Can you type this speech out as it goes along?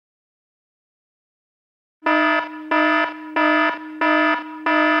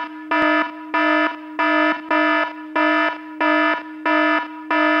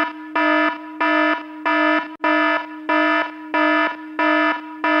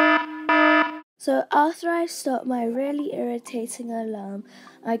So after I stop my really irritating alarm,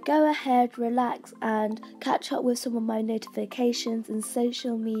 I go ahead, relax and catch up with some of my notifications and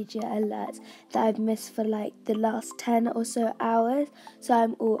social media alerts that I've missed for like the last 10 or so hours, so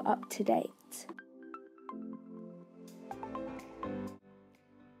I'm all up to date.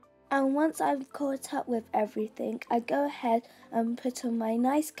 And once I've caught up with everything, I go ahead and put on my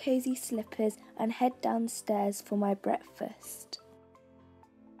nice cozy slippers and head downstairs for my breakfast.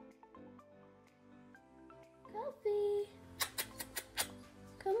 Coffee!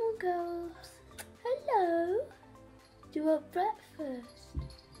 Come on girls. Hello! Do you want breakfast?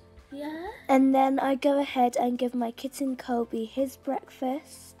 Yeah? And then I go ahead and give my kitten Colby his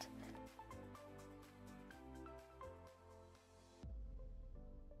breakfast.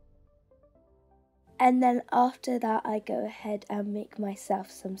 And then after that I go ahead and make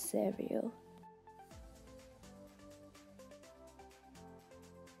myself some cereal.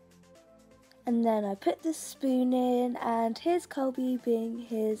 And then I put the spoon in, and here's Colby being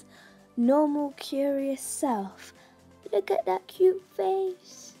his normal curious self. Look at that cute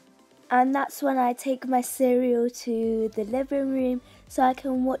face. And that's when I take my cereal to the living room so I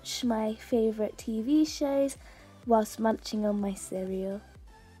can watch my favourite TV shows whilst munching on my cereal.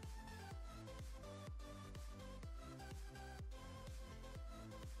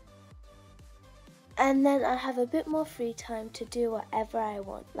 And then I have a bit more free time to do whatever I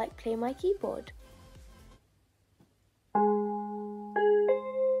want, like play my keyboard.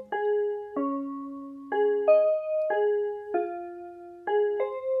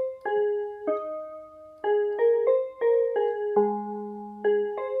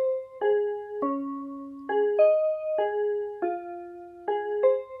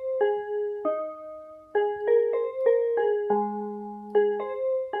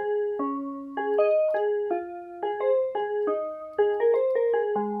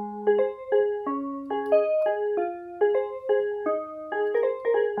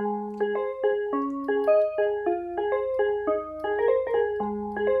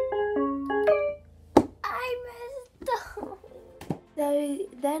 So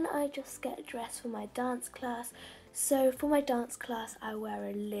then I just get dressed for my dance class. So for my dance class I wear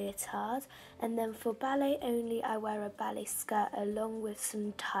a leotard, and then for ballet only I wear a ballet skirt along with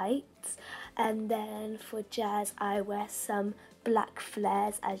some tights, and then for jazz I wear some black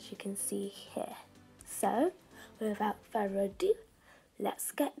flares as you can see here. So without further ado,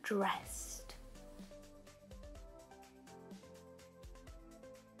 let's get dressed.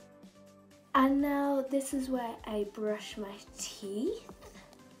 And now this is where I brush my teeth.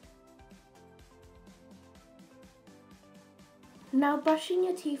 Now brushing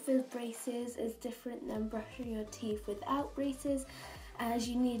your teeth with braces is different than brushing your teeth without braces, as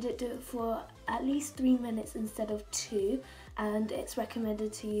you need to do it for at least 3 minutes instead of 2, and it's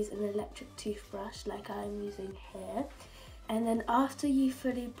recommended to use an electric toothbrush like I'm using here. And then after you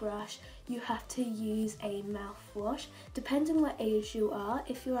fully brush, you have to use a mouthwash. Depending what age you are,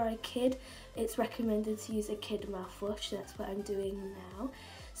 if you are a kid, it's recommended to use a kid mouthwash. That's what I'm doing now.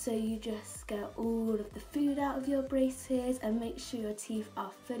 So you just get all of the food out of your braces and make sure your teeth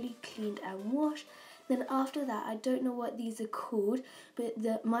are fully cleaned and washed. Then after that, I don't know what these are called, but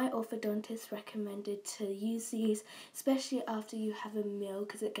my orthodontist recommended to use these, especially after you have a meal,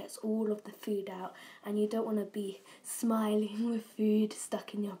 because it gets all of the food out and you don't want to be smiling with food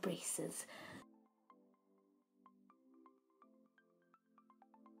stuck in your braces.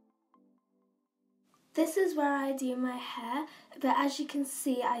 This is where I do my hair, but as you can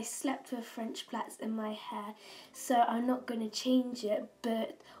see I slept with French plaits in my hair, so I'm not going to change it,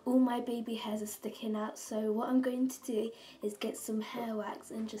 but all my baby hairs are sticking out, so what I'm going to do is get some hair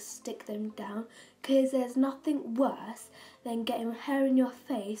wax and just stick them down, because there's nothing worse than getting hair in your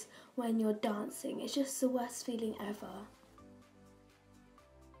face when you're dancing. It's just the worst feeling ever.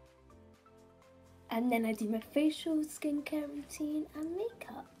 And then I do my facial, skincare routine and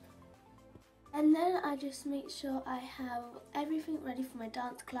makeup. And then I just make sure I have everything ready for my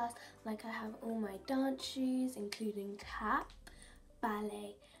dance class, like I have all my dance shoes, including tap,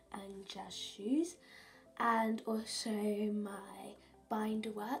 ballet and jazz shoes, and also my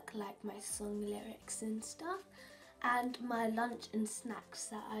binder work, like my song lyrics and stuff, and my lunch and snacks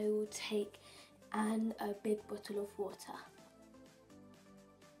that I will take, and a big bottle of water.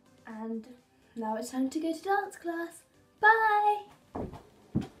 And now it's time to go to dance class. Bye!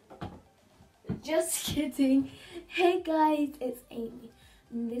 Just kidding. Hey guys, it's Aimee.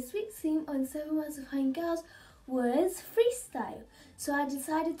 This week's theme on 7 Words of Fine Girls was freestyle. So I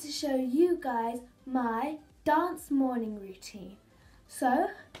decided to show you guys my dance morning routine. So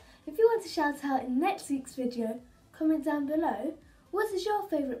if you want to shout out in next week's video, comment down below, What is your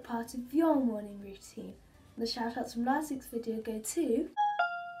favourite part of your morning routine? The shout outs from last week's video go to